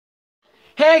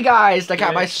Hey guys, the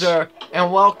Catmeister,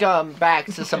 and welcome back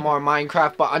to some more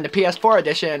Minecraft, but on the PS4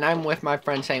 edition, and I'm with my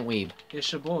friend SaintWeeb.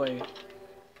 It's your boy.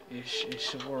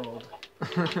 It's your world.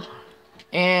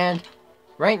 And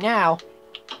right now,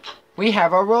 we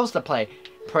have our roles to play.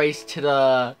 Praise to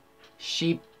the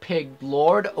sheep pig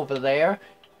lord over there,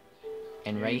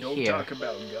 and right don't here. Don't talk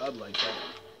about God like that.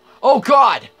 Oh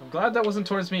God! I'm glad that wasn't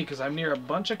towards me, because I'm near a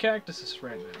bunch of cactuses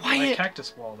right now. Why My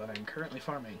cactus wall that I'm currently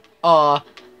farming.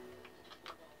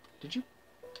 Did you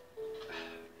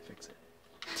fix it?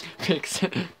 Fix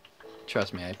it.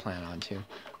 Trust me, I plan on to.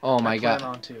 Oh my God. I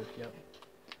plan on to, yep.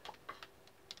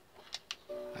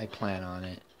 I plan on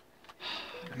it.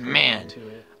 Man,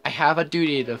 I have a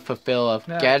duty to fulfill of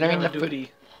gathering the food.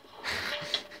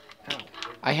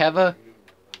 I have a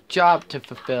job to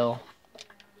fulfill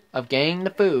of getting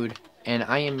the food, and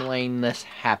I am letting this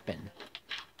happen.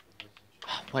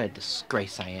 Oh, what a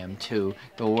disgrace I am to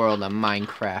the world of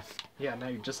Minecraft. Yeah, now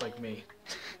you're just like me.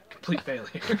 Complete failure.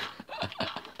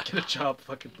 Get a job,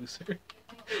 fucking loser.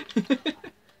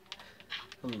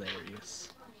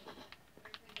 Hilarious.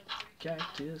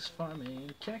 Cactus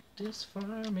farming.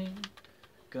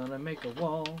 Gonna make a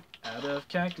wall out of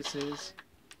cactuses.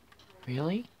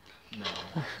 Really? No.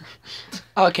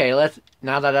 Okay,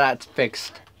 now that that's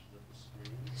fixed.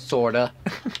 Sorta.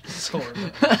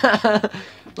 Sorta.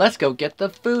 Let's go get the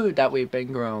food that we've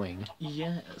been growing.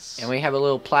 Yes. And we have a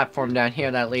little platform down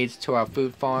here that leads to our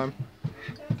food farm.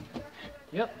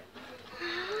 Yep.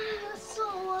 So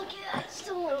lucky I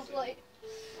still have light.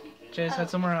 Chase, head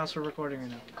somewhere else. We're recording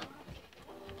right now.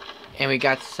 And we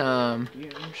got some...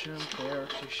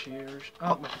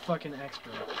 Oh, my fucking axe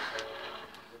broke.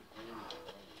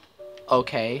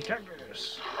 Okay.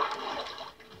 Cactus.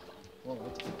 Whoa,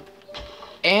 what the fuck?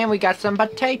 And we got some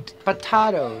potatoes.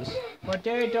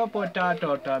 Potato,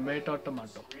 tomato.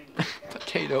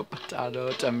 Potato,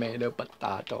 tomato,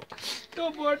 potato.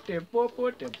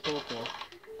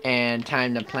 And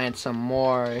time to plant some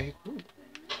more.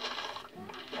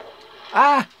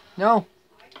 Ah! No!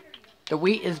 The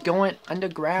wheat is going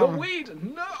underground. The weed!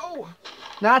 No!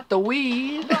 Not the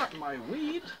weed! Not my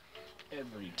weed!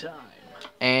 Every time.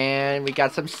 And we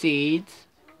got some seeds.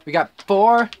 We got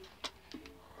 4.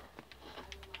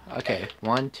 Okay,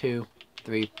 1, 2,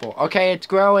 3, 4. Okay, it's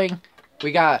growing.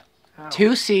 We got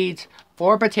 2 seeds,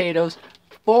 4 potatoes,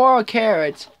 4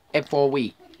 carrots, and 4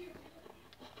 wheat.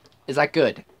 Is that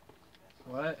good?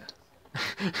 What?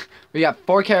 We got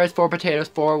 4 carrots, 4 potatoes,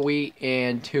 4 wheat,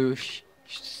 and 2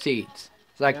 seeds.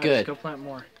 Is that good? Let's go plant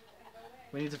more.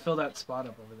 We need to fill that spot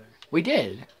up over there. We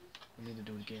did. We need to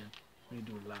do it again. We need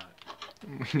to do a lot.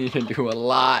 We need to do a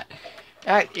lot.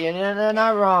 You're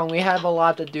not wrong. We have a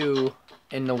lot to do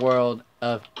in the world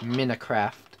of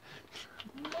Minecraft.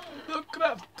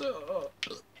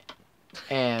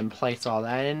 And place all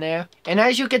that in there. And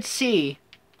as you can see,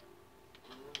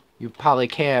 you probably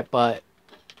can't, but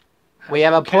we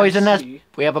have a poisonous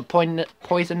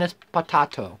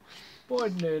potato.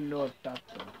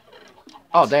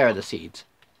 Oh, there are the seeds.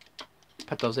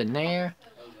 Put those in there.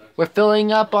 We're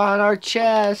filling up on our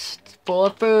chest full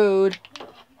of food.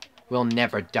 We'll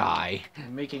never die.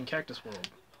 I'm making cactus world.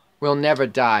 We'll never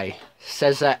die.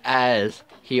 Says that as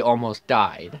he almost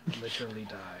died. Literally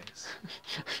dies.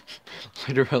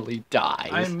 Literally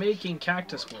dies. I'm making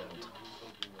cactus world.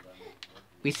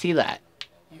 We see that.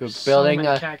 You're So building many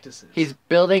a cactuses. He's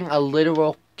building a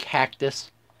literal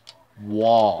cactus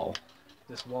wall.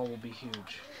 This wall will be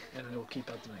huge, and it will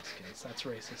keep out the Mexicans. That's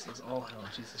racist as all hell.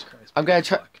 Jesus Christ. I'm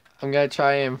gonna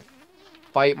try and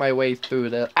fight my way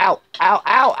through the. Ow! Ow!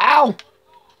 Ow! Ow!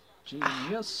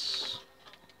 Genius.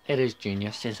 It is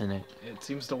genius, isn't it? It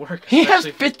seems to work. He has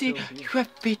 50. You have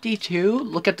 52.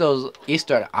 Look at those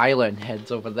Easter Island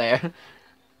heads over there.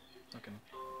 Okay.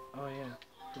 Oh yeah.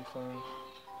 Pretty far.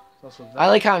 Also that. I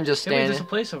like how I'm just Hey, wait, standing. there's a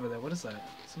place over there. What is that?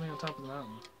 Something on top of the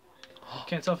mountain. I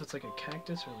can't tell if it's like a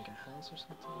cactus or like a house or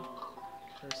something.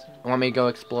 Person. Want me to go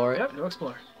explore it? Yep, go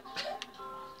explore.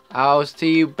 I'll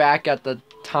see you back at the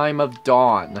time of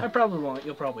dawn. I probably won't.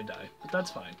 You'll probably die, but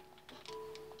that's fine.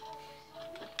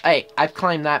 Hey, I've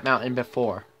climbed that mountain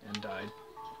before. And died.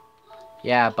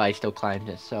 Yeah, but I still climbed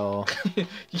it, so...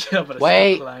 Yeah, but I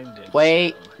wait, still climbed it.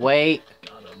 wait, so. wait.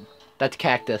 Got him. That's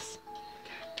cactus.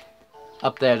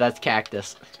 Up there, that's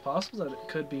cactus. It's possible that it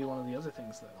could be one of the other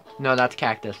things, though. No, that's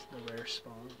cactus. The rare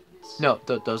spawns. No,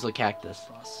 those are cactus.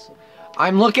 Possible.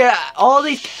 I'm looking at all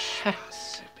these...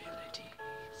 Possibilities.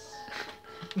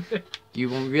 You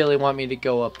really want me to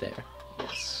go up there?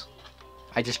 Yes.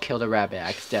 I just killed a rabbit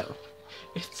accidentally.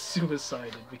 It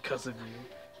suicided because of you.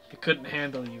 It couldn't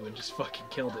handle you and just fucking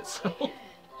killed itself.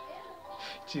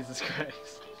 Jesus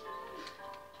Christ.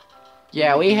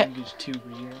 Yeah, we had. Just too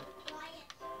greedy.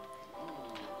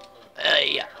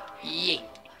 Yeah. Yeah.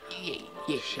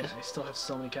 Yeah. Shit, I still have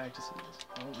so many cactuses.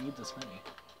 I don't need this many.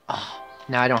 Oh,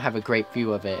 now I don't have a great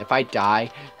view of it. If I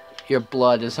die, your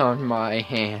blood is on my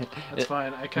hand. That's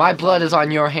fine. My blood is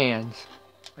on your hands.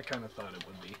 I kind of thought it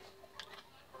would be.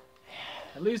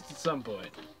 At least at some point.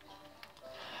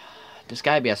 There's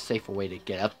gotta be a safer way to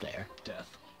get up there.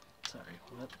 Death. Sorry,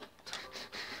 what?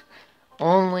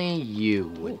 Only you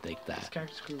would think This that.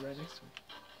 cactus grew right next to me.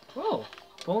 Whoa!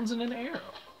 Bones and an arrow.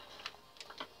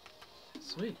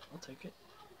 Sweet, I'll take it.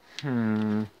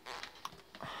 Hmm.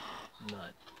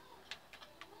 Nut.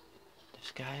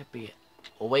 There's gotta be.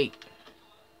 Oh, wait.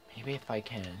 Maybe if I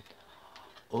can.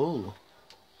 Ooh.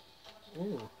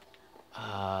 Ooh.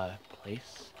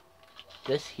 Place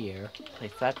this here.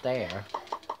 Place that there.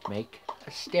 Make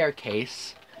a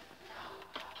staircase.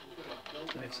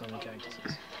 I have so many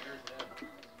cactuses.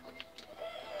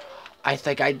 I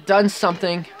think I've done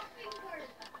something.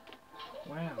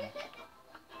 Wow.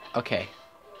 Okay.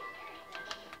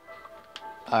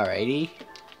 Alrighty.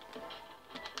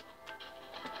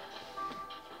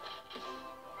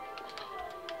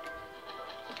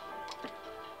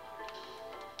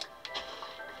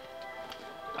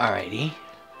 Alrighty.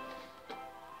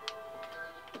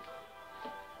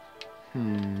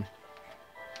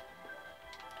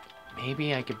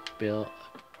 Maybe I could build.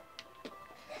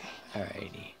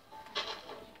 Alrighty.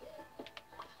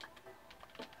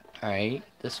 Alright,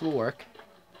 this will work.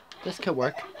 This could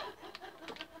work.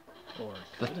 Or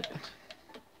could it?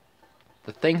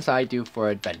 The things I do for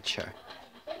adventure.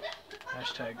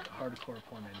 Hashtag hardcore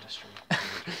porn industry.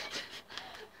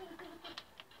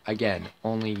 Again,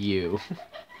 only you.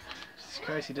 Jesus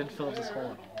Christ, he didn't fill up this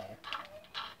hole at all.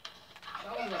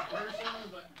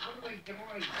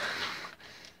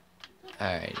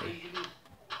 Alrighty.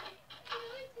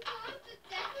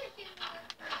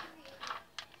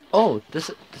 Oh, this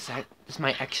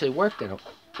might actually work in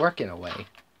a way.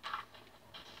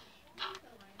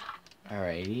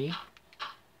 Alrighty.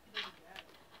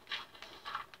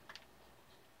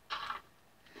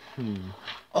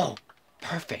 Oh,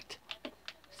 perfect.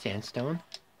 Sandstone.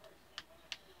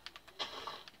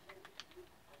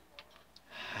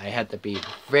 I had to be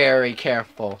very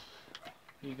careful.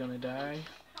 Are you gonna die?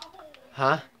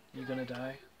 Huh? You gonna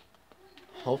die?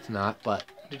 Hope not, but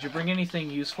Did you bring anything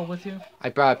useful with you? I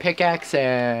brought a pickaxe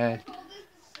and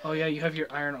Oh yeah, you have your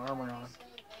iron armor on.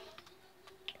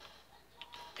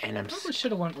 I'm Probably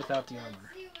should have went without the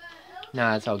armor.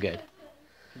 nah, it's all good.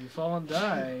 If you fall and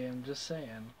die, I'm just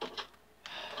saying.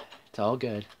 It's all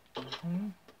good. Mm-hmm.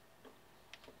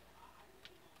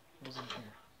 What was in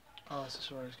here? Oh, this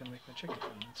is where I was gonna make my chicken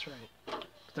from. That's right. But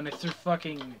then I threw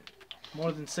fucking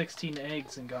more than 16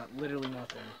 eggs and got literally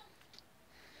nothing.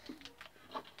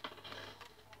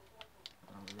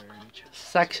 This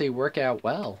is actually working out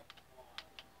well.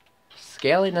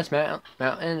 Scaling this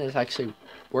mountain is actually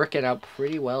working out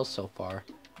pretty well so far,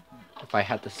 if I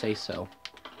had to say so.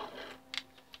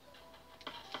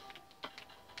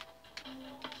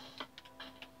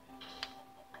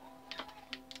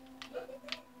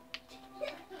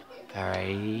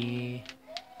 Alrighty.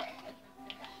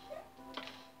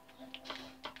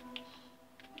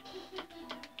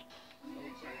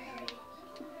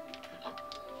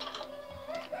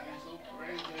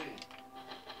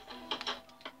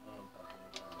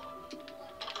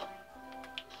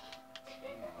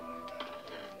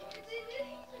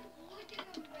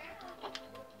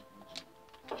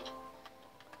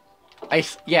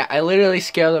 I literally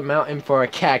scaled a mountain for a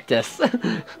cactus.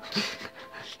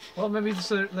 Well, maybe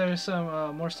there's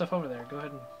some more stuff over there. Go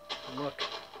ahead and look.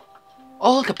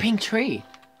 Oh, look, a pink tree.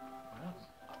 Wow.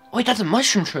 Wait, that's a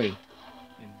mushroom tree.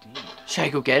 Indeed. Should I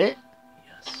go get it?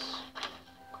 Yes.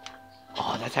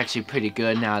 Oh, that's actually pretty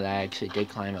good now that I actually did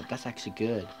climb up. That's actually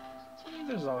good.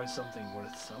 There's always something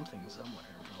worth something somewhere,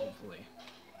 hopefully.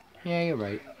 Yeah, you're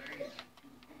right.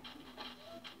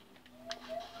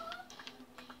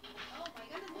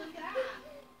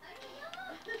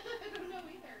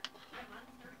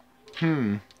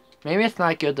 Maybe it's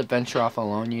not good to venture off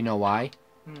alone. You know why?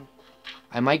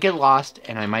 I might get lost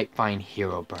and I might find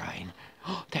Herobrine.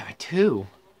 Oh, there are two.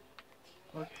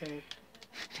 Okay.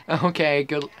 Okay,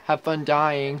 good. Have fun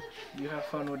dying. You have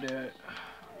fun with it. I'm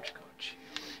just gonna cheat.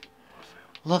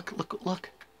 Look, look, look.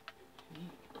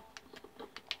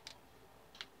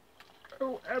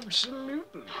 Oh,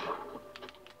 absolutely.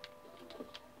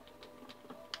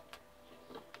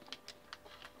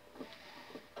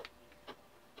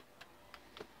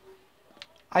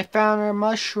 I found a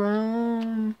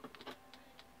mushroom.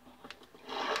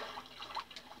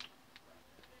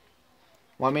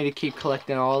 Want me to keep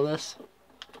collecting all of this?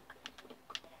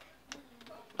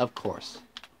 Of course.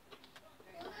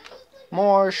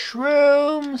 More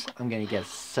shrooms! I'm gonna get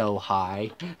so high.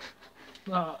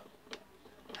 Uh,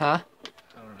 Huh?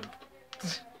 I don't know.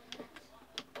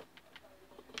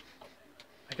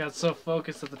 I got so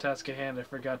focused at the task at hand, I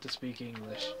forgot to speak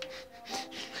English.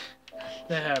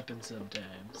 That happens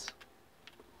sometimes.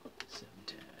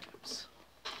 Sometimes.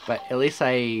 But at least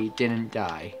I didn't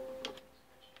die.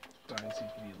 Dying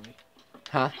immediately.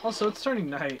 Huh? Also, it's turning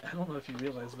night. I don't know if you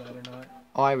realize that or not.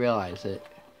 Oh, I realize it.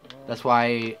 That's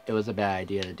why it was a bad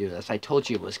idea to do this. I told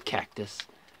you it was cactus.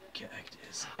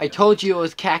 Cactus. I told you it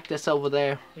was cactus over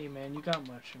there. Hey man, you got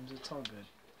mushrooms. It's all good.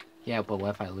 Yeah, but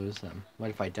what if I lose them? What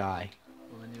if I die?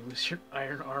 Well, then you lose your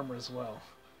iron armor as well.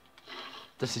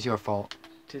 This is your fault.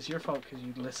 Tis your fault because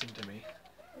you listened to me.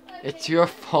 It's your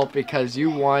fault because you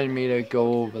wanted me to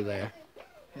go over there.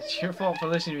 It's your fault for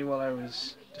listening to me while I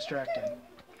was distracted.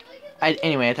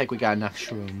 Anyway, I think we got enough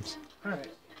shrooms. Alright.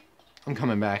 I'm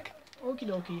coming back. Okie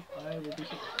dokie. I will be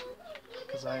here.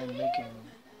 Because I am making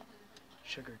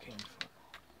sugar cane farm.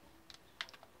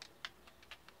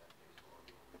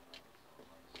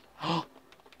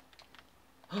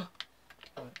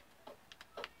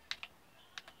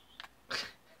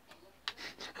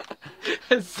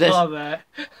 I saw that.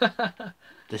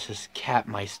 This is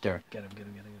Catmeister. Get him, get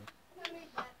him, get him.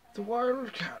 The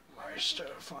wild Catmeister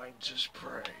finds his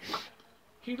prey.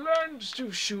 He learns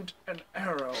to shoot an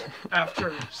arrow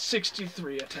after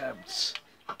 63 attempts.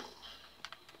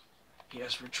 He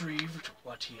has retrieved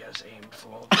what he has aimed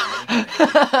for.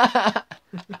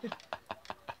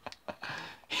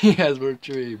 He has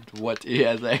retrieved what he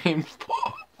has aimed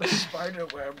for. The spider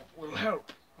web will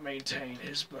help maintain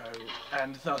his bow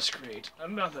and thus create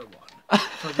another one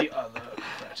for the other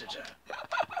predator.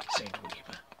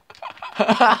 SaintWeeb.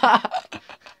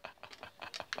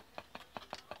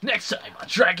 Next time on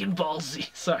Dragon Ball Z.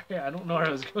 Sorry, I don't know where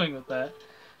I was going with that.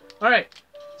 Alright,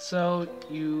 so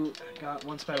you got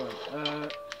one spider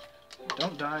web.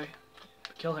 Don't die.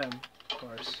 Kill him, of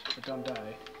course, but don't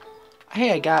die.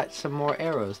 Hey, I got some more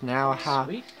arrows. Now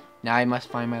Sweet. Now I must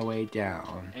find my way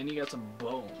down. And you got some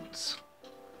bones.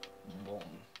 Bone.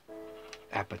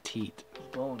 Appetit.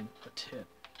 Bone. A tip.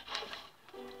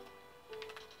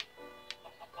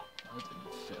 That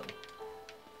didn't fill.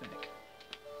 Thick.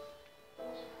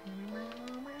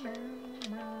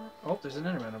 Oh, there's an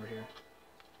Enderman over here.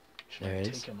 Should There I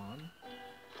is? take him on?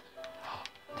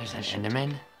 There's an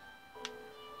Enderman?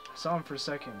 I saw him for a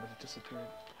second, but it disappeared.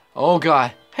 Oh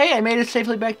god. Hey, I made it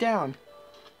safely back down.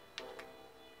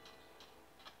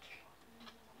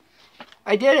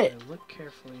 I did it! If I look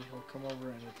carefully, he'll come over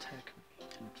and attack me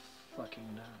and fucking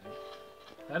die.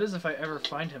 That is if I ever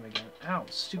find him again. Ow,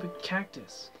 stupid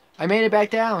cactus. I made it back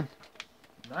down.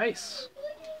 Nice.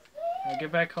 Now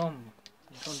get back home.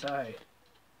 Don't die.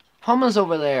 Home is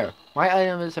over there. My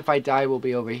item is if I die will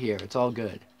be over here. It's all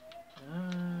good.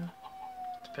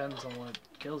 Depends on what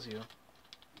kills you.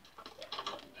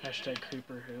 Hashtag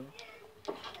creeper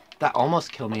who. That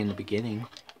almost killed me in the beginning.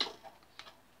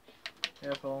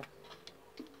 Careful.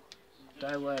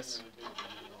 Die less.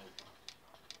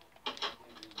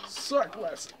 Suck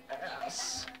less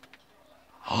ass.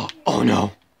 Oh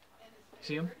no!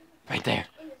 See him? Right there.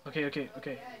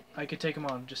 Okay. I could take him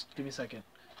on. Just give me a second.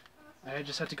 I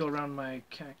just had to go around my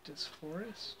cactus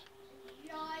forest.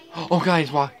 Oh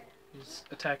guys, what? He's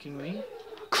attacking me.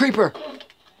 Creeper!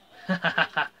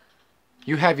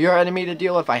 You have your enemy to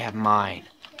deal with, I have mine.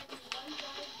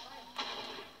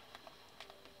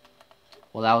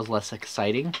 Well, that was less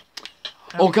exciting.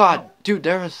 Oh god, dude,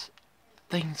 there's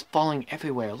things falling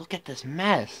everywhere. Look at this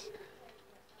mess.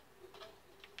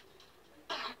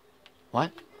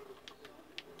 What?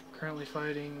 Currently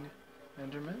fighting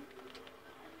Enderman.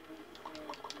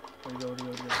 Where'd he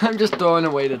go? I'm just throwing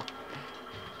away the...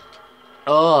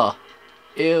 Ugh.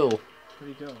 Ew.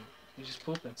 Where'd he go? He's just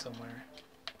pooping somewhere.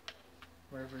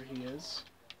 Wherever he is.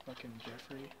 Fucking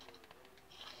Jeffrey.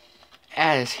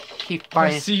 As he I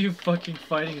finds... see you fucking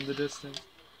fighting in the distance.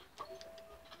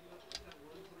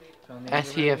 Found the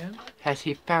Enderman again? Has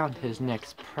he found his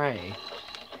next prey?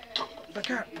 The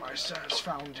Catmeister has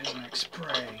found his next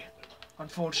prey.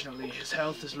 Unfortunately, his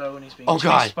health is low and he's being Oh,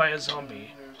 God. chased by a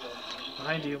zombie.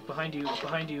 Behind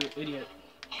you, idiot.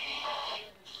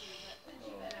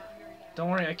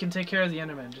 Don't worry, I can take care of the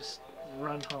Enderman. Just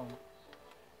run home.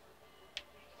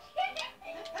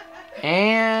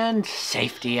 And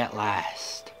safety at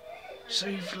last.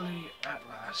 Safely, at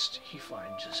last, he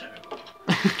finds his home.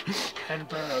 And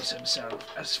burrows himself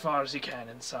as far as he can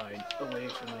inside, away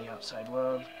from the outside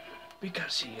world,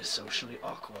 because he is socially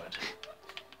awkward.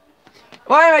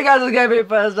 Well, anyway, guys, this is going to be the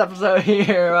first episode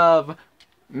here of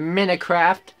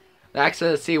Minecraft.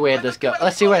 Actually, let's see where this goes.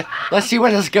 Let's see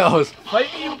where this goes. Fight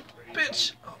me, you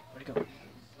bitch! Oh, where'd he go?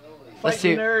 Let's Fight see.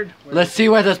 me, nerd. Let's see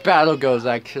where this battle goes.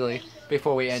 Actually,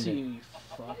 before we end it. See,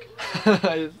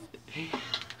 fuck.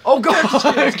 Oh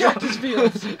god! Cactus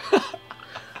fields.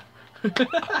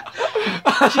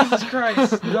 Jesus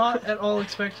Christ! Not at all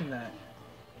expecting that.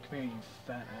 Come here, you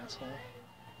fat asshole.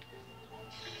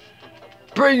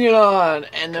 Bring it on!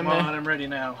 And Come on, I'm ready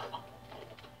now.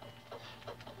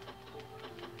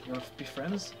 You wanna be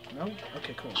friends? No?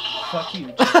 Okay, cool. Fuck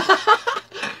you.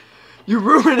 You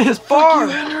ruined his Fuck farm!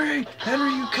 you, Henry!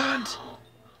 Henry, you cunt!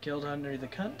 Killed Henry the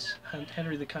cunt.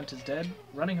 Henry the cunt is dead.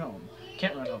 Running home.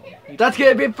 Can't run home. That's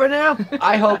gonna be it for now.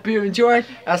 I hope you enjoyed.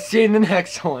 I'll see you in the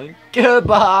next one.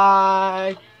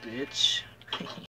 Goodbye! Bitch.